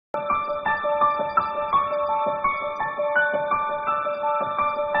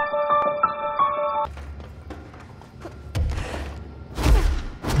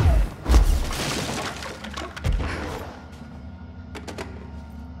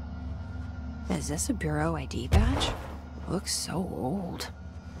Is this a Bureau ID badge? Looks so old.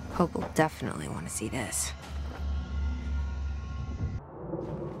 Hope will definitely want to see this.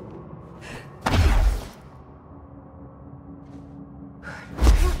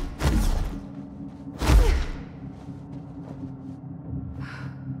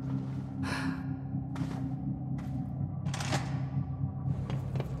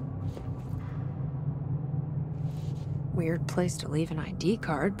 Weird place to leave an ID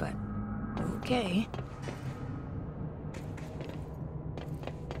card, but okay.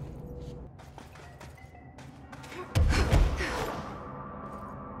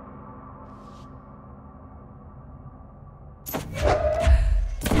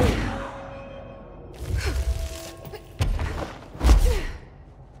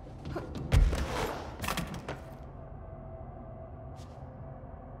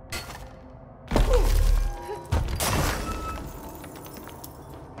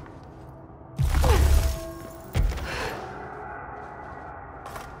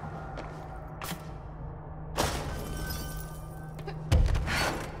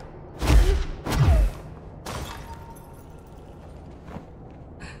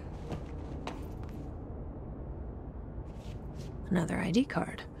 Another ID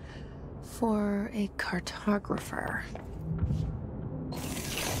card for a cartographer.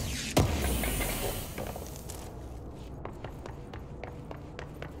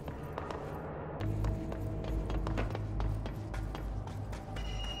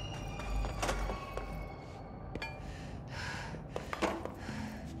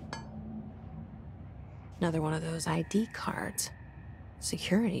 Another one of those ID cards.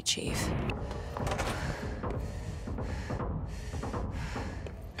 Security chief.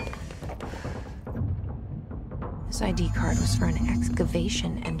 This ID card was for an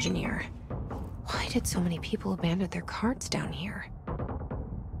excavation engineer. Why did so many people abandon their cards down here?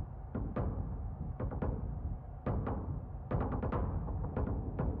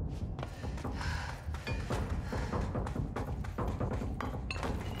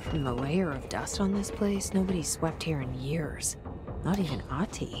 From the layer of dust on this place, nobody's swept here in years. Not even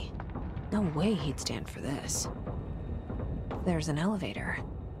Ati. No way he'd stand for this. There's an elevator,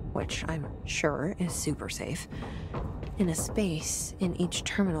 which I'm sure is super safe, in a space in each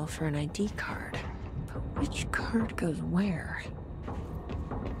terminal for an ID card. But which card goes where?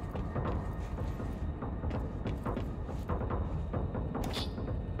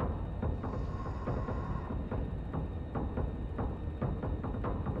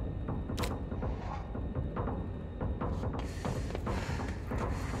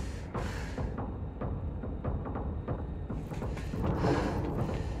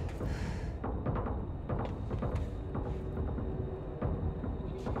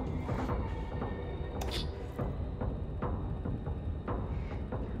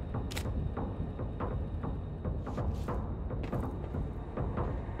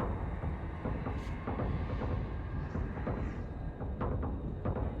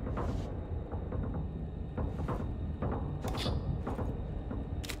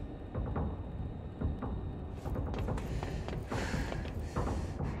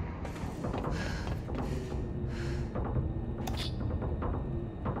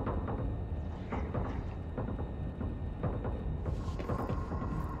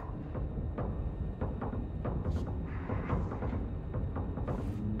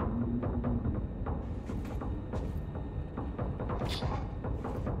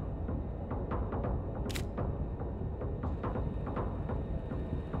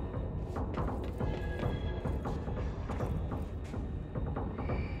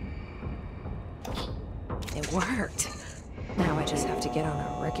 It worked. Now I just have to get on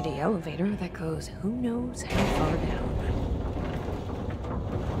a rickety elevator that goes who knows how far down.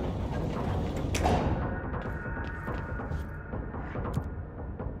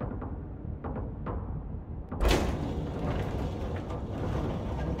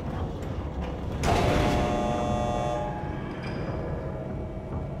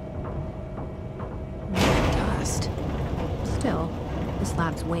 More dust. Still, this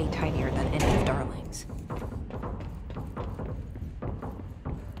lab's way tinier than any of Darling's.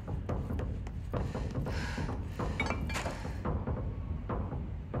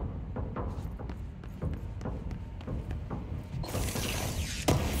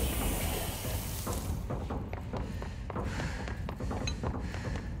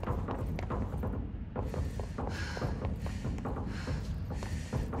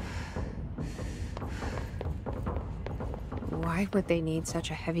 Why would they need such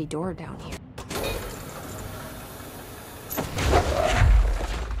a heavy door down here?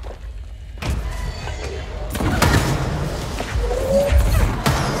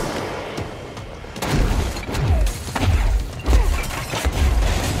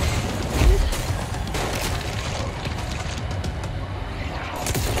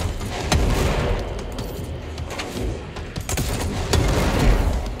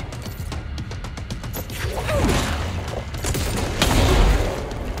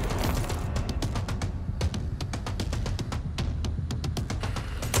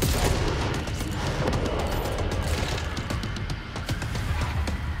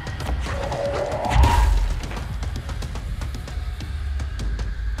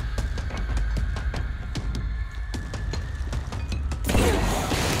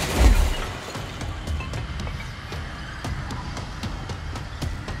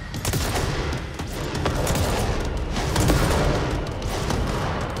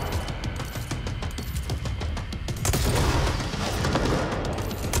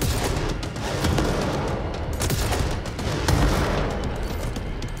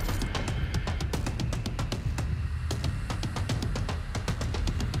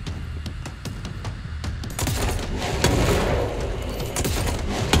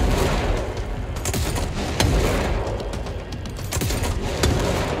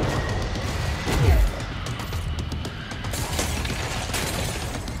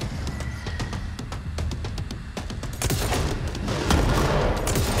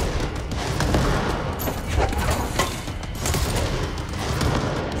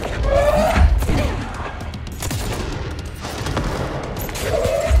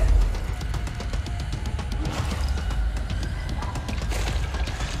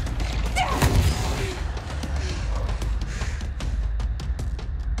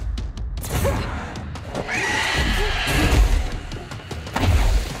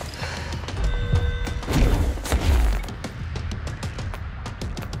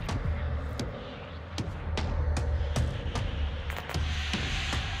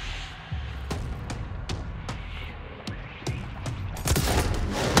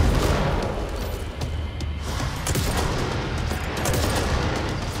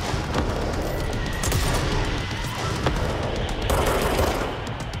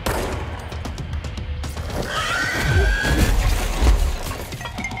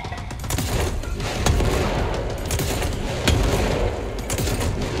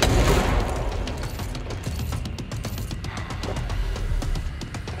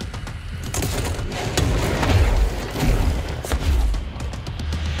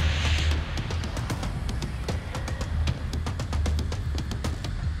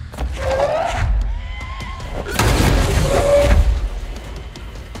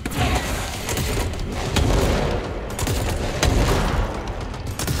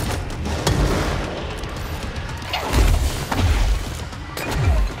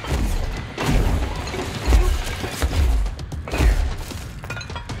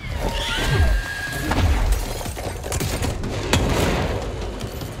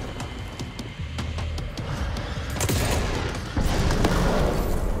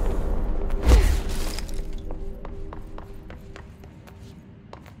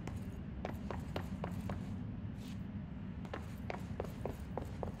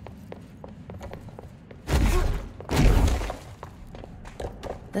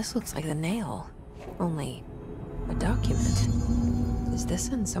 This looks like the nail. Only a document. Is this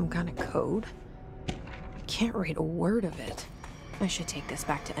in some kind of code? I can't read a word of it. I should take this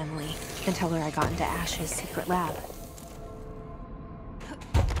back to Emily and tell her I got into Ash's secret lab.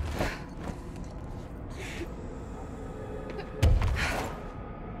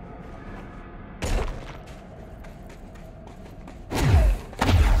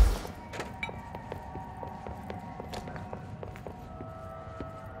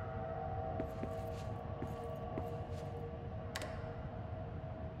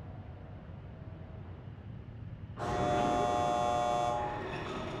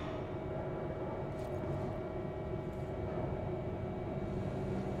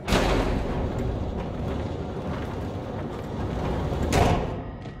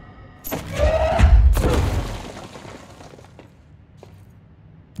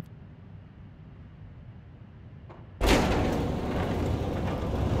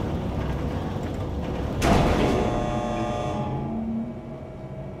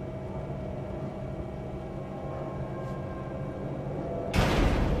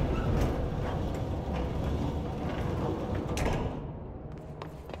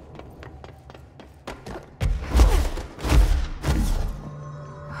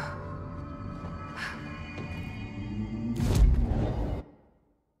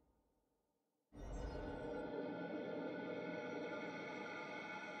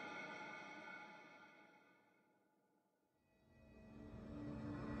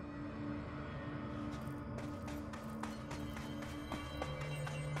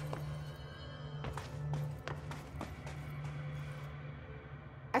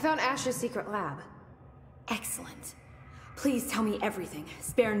 I found Ash's secret lab. Excellent. Please tell me everything.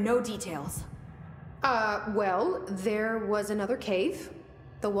 Spare no details. Well, there was another cave.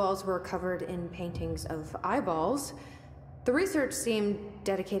 The walls were covered in paintings of eyeballs. The research seemed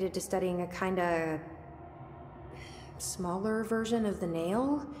dedicated to studying a kinda smaller version of the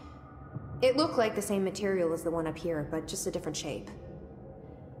nail. It looked like the same material as the one up here, but just a different shape.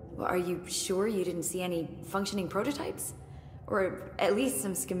 Well, are you sure you didn't see any functioning prototypes? Or at least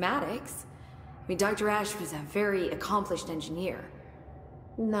some schematics? I mean, Dr. Ash was a very accomplished engineer.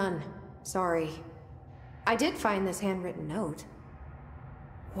 None. Sorry. I did find this handwritten note.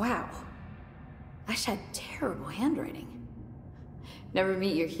 Wow. Ash had terrible handwriting. Never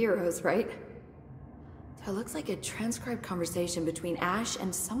meet your heroes, right? That looks like a transcribed conversation between Ash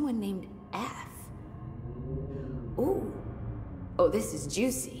and someone named F. Ooh. Oh, this is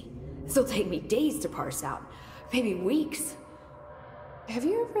juicy. This'll take me days to parse out. Maybe weeks. Have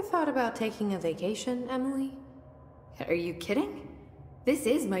you ever thought about taking a vacation, Emily? Are you kidding? This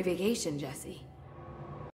is my vacation, Jesse.